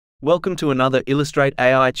Welcome to another Illustrate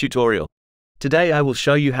AI tutorial. Today I will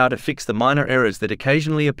show you how to fix the minor errors that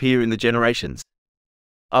occasionally appear in the generations.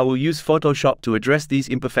 I will use Photoshop to address these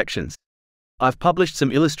imperfections. I've published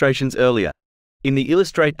some illustrations earlier. In the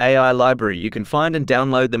Illustrate AI library you can find and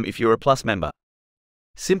download them if you're a Plus member.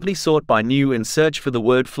 Simply sort by new and search for the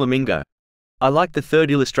word Flamingo. I like the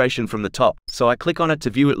third illustration from the top, so I click on it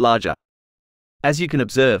to view it larger. As you can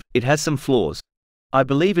observe, it has some flaws. I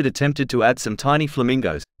believe it attempted to add some tiny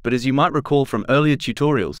flamingos, but as you might recall from earlier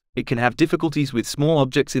tutorials, it can have difficulties with small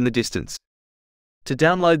objects in the distance. To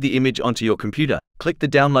download the image onto your computer, click the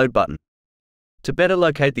download button. To better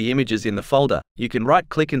locate the images in the folder, you can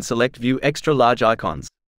right-click and select View Extra Large Icons.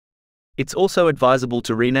 It's also advisable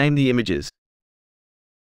to rename the images.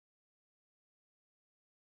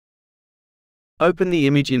 Open the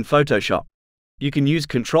image in Photoshop. You can use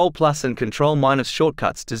Ctrl+ and Ctrl-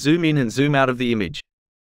 shortcuts to zoom in and zoom out of the image.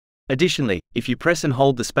 Additionally, if you press and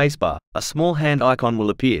hold the spacebar, a small hand icon will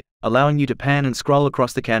appear, allowing you to pan and scroll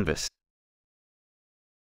across the canvas.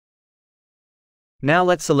 Now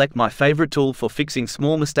let's select my favorite tool for fixing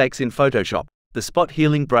small mistakes in Photoshop, the Spot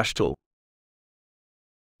Healing Brush tool.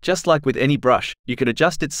 Just like with any brush, you can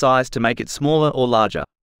adjust its size to make it smaller or larger.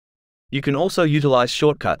 You can also utilize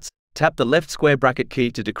shortcuts. Tap the left square bracket key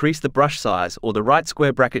to decrease the brush size or the right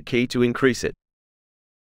square bracket key to increase it.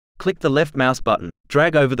 Click the left mouse button,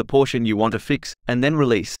 drag over the portion you want to fix, and then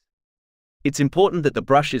release. It's important that the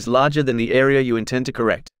brush is larger than the area you intend to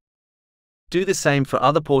correct. Do the same for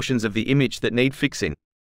other portions of the image that need fixing.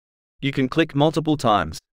 You can click multiple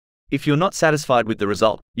times. If you're not satisfied with the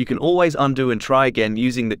result, you can always undo and try again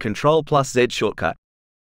using the Ctrl+Z shortcut.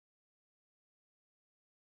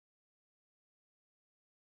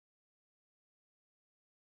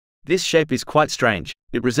 This shape is quite strange.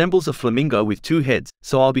 It resembles a flamingo with two heads,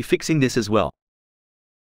 so I'll be fixing this as well.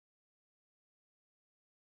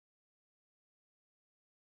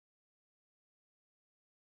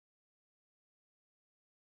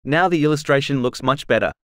 Now the illustration looks much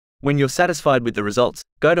better. When you're satisfied with the results,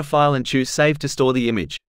 go to File and choose Save to store the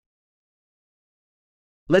image.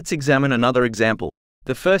 Let's examine another example.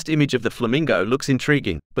 The first image of the flamingo looks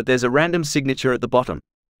intriguing, but there's a random signature at the bottom.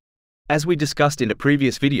 As we discussed in a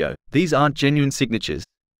previous video, these aren't genuine signatures.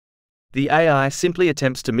 The AI simply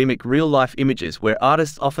attempts to mimic real-life images where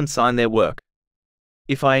artists often sign their work.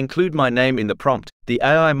 If I include my name in the prompt, the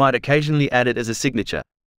AI might occasionally add it as a signature.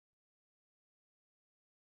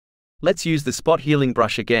 Let's use the Spot Healing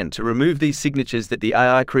brush again to remove these signatures that the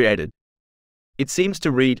AI created. It seems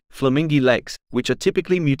to read Flamingo Lakes, which are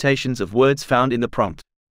typically mutations of words found in the prompt.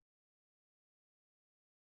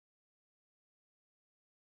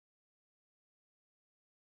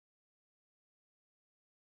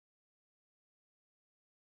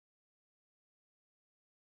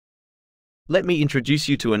 Let me introduce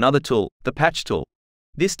you to another tool, the Patch tool.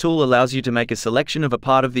 This tool allows you to make a selection of a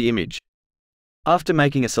part of the image. After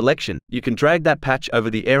making a selection, you can drag that patch over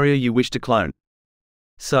the area you wish to clone.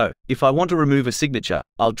 So, if I want to remove a signature,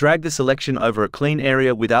 I'll drag the selection over a clean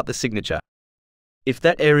area without the signature. If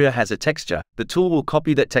that area has a texture, the tool will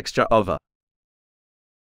copy that texture over.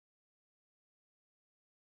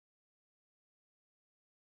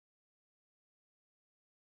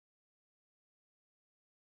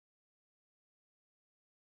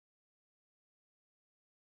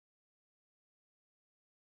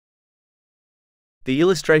 The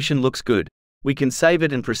illustration looks good. We can save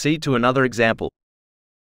it and proceed to another example.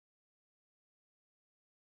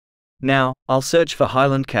 Now, I'll search for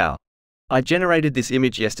Highland cow. I generated this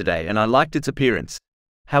image yesterday and I liked its appearance.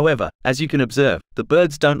 However, as you can observe, the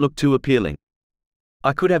birds don't look too appealing.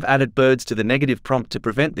 I could have added birds to the negative prompt to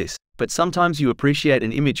prevent this, but sometimes you appreciate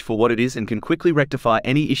an image for what it is and can quickly rectify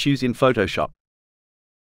any issues in Photoshop.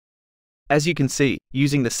 As you can see,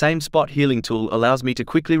 using the same Spot Healing tool allows me to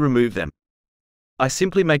quickly remove them. I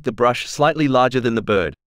simply make the brush slightly larger than the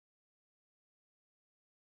bird.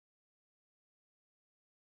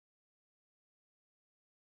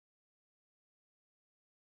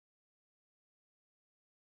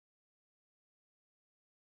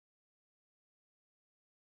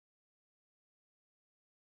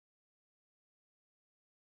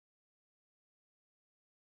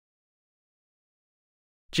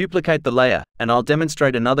 Duplicate the layer, and I'll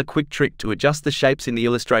demonstrate another quick trick to adjust the shapes in the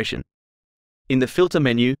illustration. In the Filter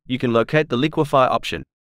menu, you can locate the Liquify option.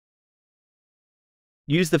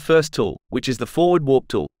 Use the first tool, which is the Forward Warp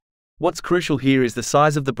tool. What's crucial here is the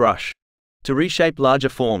size of the brush. To reshape larger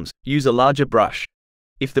forms, use a larger brush.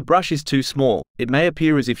 If the brush is too small, it may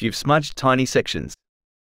appear as if you've smudged tiny sections.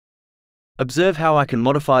 Observe how I can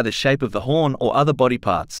modify the shape of the horn or other body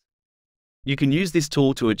parts. You can use this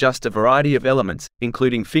tool to adjust a variety of elements,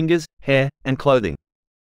 including fingers, hair, and clothing.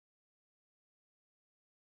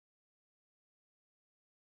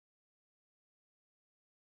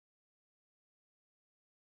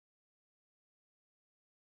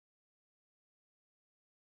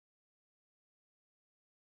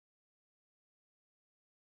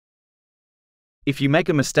 If you make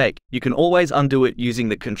a mistake, you can always undo it using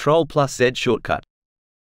the Ctrl+Z shortcut.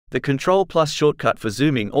 The Ctrl+ shortcut for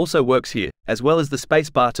zooming also works here, as well as the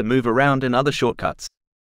spacebar to move around and other shortcuts.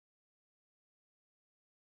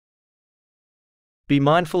 Be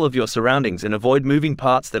mindful of your surroundings and avoid moving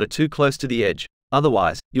parts that are too close to the edge,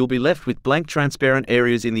 otherwise, you'll be left with blank transparent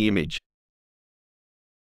areas in the image.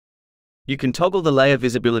 You can toggle the layer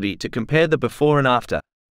visibility to compare the before and after.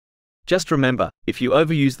 Just remember, if you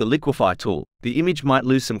overuse the Liquify tool, the image might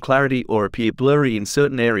lose some clarity or appear blurry in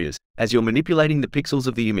certain areas, as you're manipulating the pixels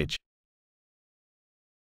of the image.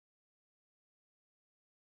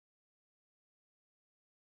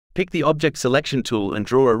 Pick the Object Selection tool and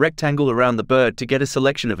draw a rectangle around the bird to get a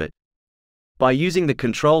selection of it. By using the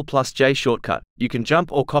Ctrl+J shortcut, you can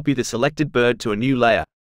jump or copy the selected bird to a new layer.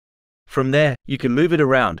 From there, you can move it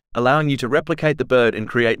around, allowing you to replicate the bird and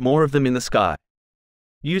create more of them in the sky.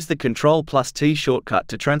 Use the Ctrl+T shortcut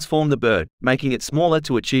to transform the bird, making it smaller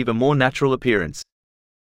to achieve a more natural appearance.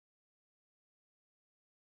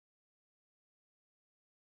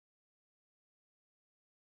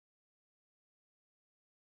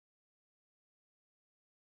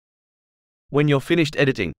 When you're finished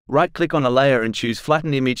editing, right-click on a layer and choose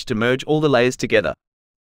Flatten Image to merge all the layers together.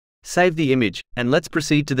 Save the image, and let's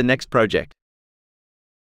proceed to the next project.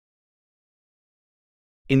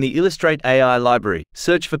 In the Illustrate AI library,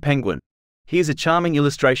 search for penguin. Here's a charming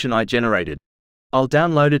illustration I generated. I'll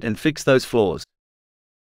download it and fix those flaws.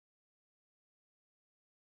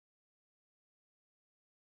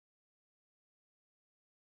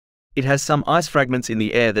 It has some ice fragments in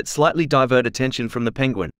the air that slightly divert attention from the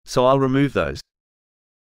penguin, so I'll remove those.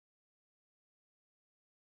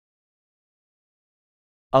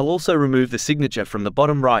 I'll also remove the signature from the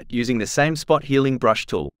bottom right using the same spot healing brush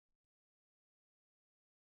tool.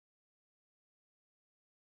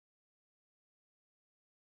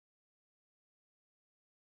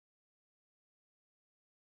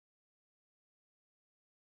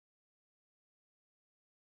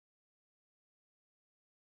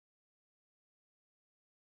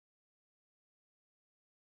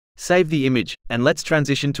 Save the image, and let's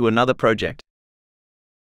transition to another project.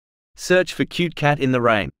 Search for cute cat in the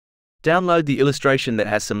rain. Download the illustration that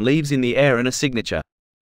has some leaves in the air and a signature.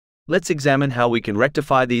 Let's examine how we can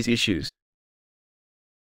rectify these issues.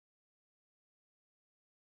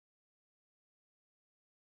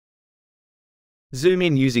 Zoom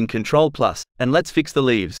in using Ctrl+, and let's fix the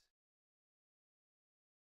leaves.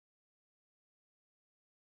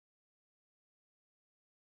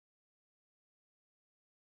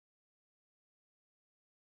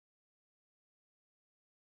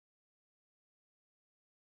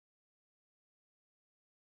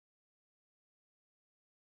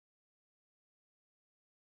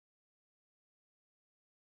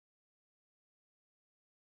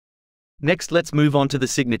 Next, let's move on to the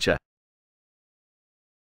signature.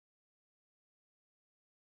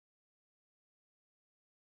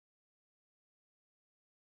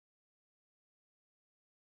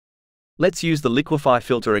 Let's use the Liquify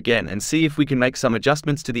filter again and see if we can make some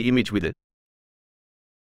adjustments to the image with it.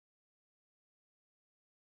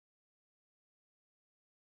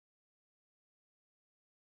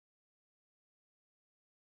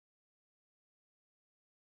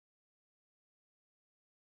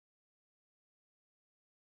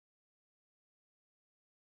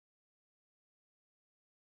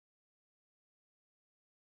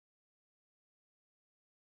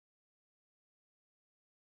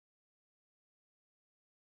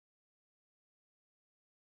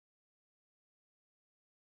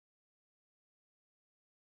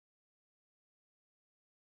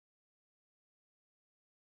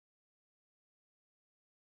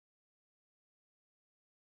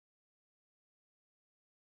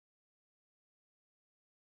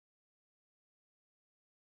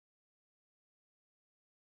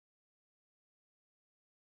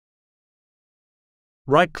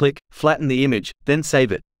 Right-click, flatten the image, then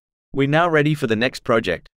save it. We're now ready for the next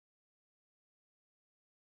project.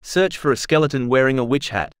 Search for a skeleton wearing a witch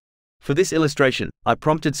hat. For this illustration, I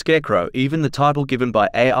prompted Scarecrow, even the title given by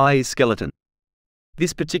AI is skeleton.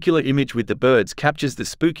 This particular image with the birds captures the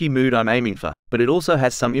spooky mood I'm aiming for, but it also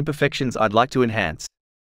has some imperfections I'd like to enhance.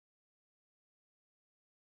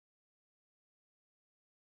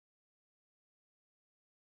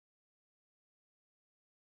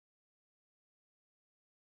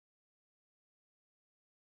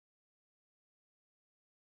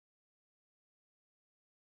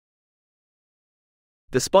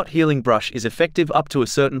 The spot healing brush is effective up to a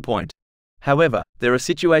certain point. However, there are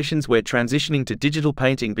situations where transitioning to digital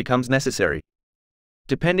painting becomes necessary.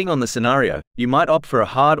 Depending on the scenario, you might opt for a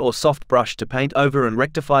hard or soft brush to paint over and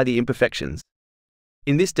rectify the imperfections.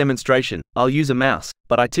 In this demonstration, I'll use a mouse,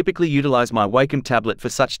 but I typically utilize my Wacom tablet for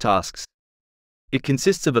such tasks. It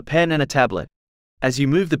consists of a pen and a tablet. As you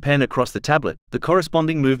move the pen across the tablet, the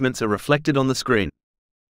corresponding movements are reflected on the screen.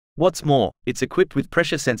 What's more, it's equipped with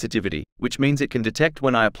pressure sensitivity, which means it can detect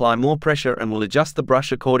when I apply more pressure and will adjust the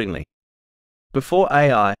brush accordingly. Before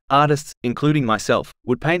AI, artists, including myself,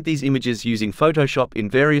 would paint these images using Photoshop in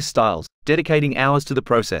various styles, dedicating hours to the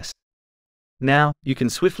process. Now, you can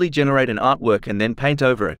swiftly generate an artwork and then paint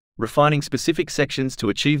over it, refining specific sections to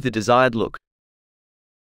achieve the desired look.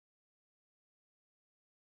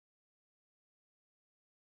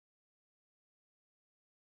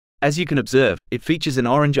 As you can observe, it features an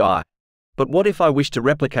orange eye. But what if I wish to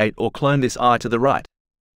replicate or clone this eye to the right?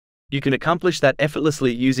 You can accomplish that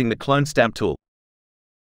effortlessly using the Clone Stamp tool.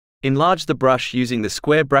 Enlarge the brush using the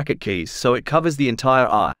square bracket keys so it covers the entire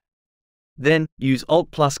eye. Then, use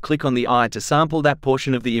Alt+click on the eye to sample that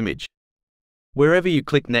portion of the image. Wherever you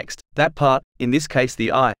click next, that part, in this case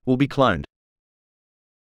the eye, will be cloned.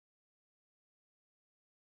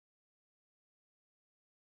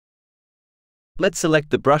 Let's select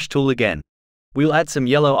the brush tool again. We'll add some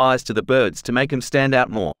yellow eyes to the birds to make them stand out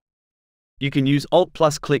more. You can use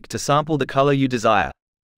Alt+click to sample the color you desire.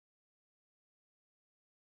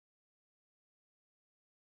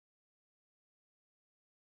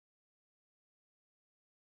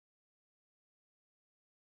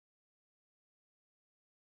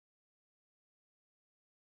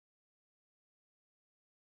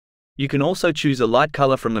 You can also choose a light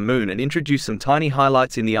color from the moon and introduce some tiny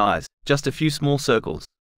highlights in the eyes, just a few small circles.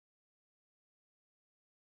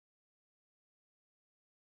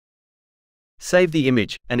 Save the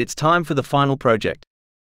image, and it's time for the final project.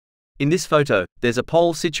 In this photo, there's a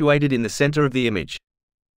pole situated in the center of the image.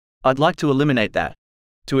 I'd like to eliminate that.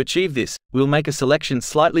 To achieve this, we'll make a selection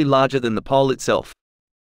slightly larger than the pole itself.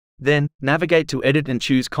 Then, navigate to Edit and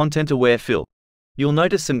choose Content Aware Fill. You'll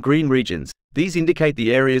notice some green regions. These indicate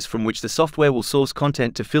the areas from which the software will source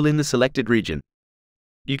content to fill in the selected region.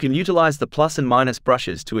 You can utilize the plus and minus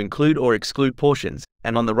brushes to include or exclude portions,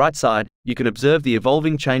 and on the right side, you can observe the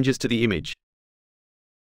evolving changes to the image.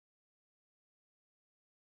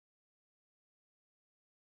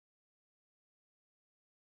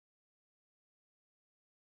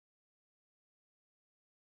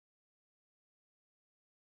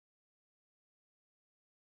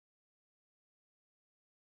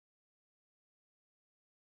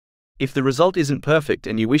 If the result isn't perfect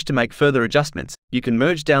and you wish to make further adjustments, you can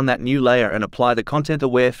merge down that new layer and apply the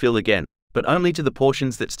content-aware fill again, but only to the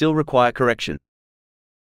portions that still require correction.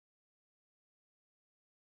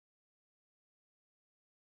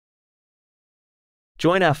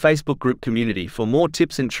 Join our Facebook group community for more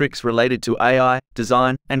tips and tricks related to AI,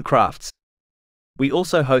 design, and crafts. We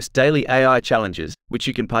also host daily AI challenges, which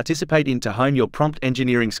you can participate in to hone your prompt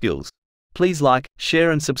engineering skills. Please like, share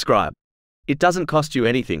and subscribe. It doesn't cost you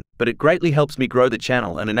anything, but it greatly helps me grow the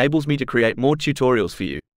channel and enables me to create more tutorials for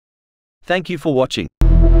you. Thank you for watching.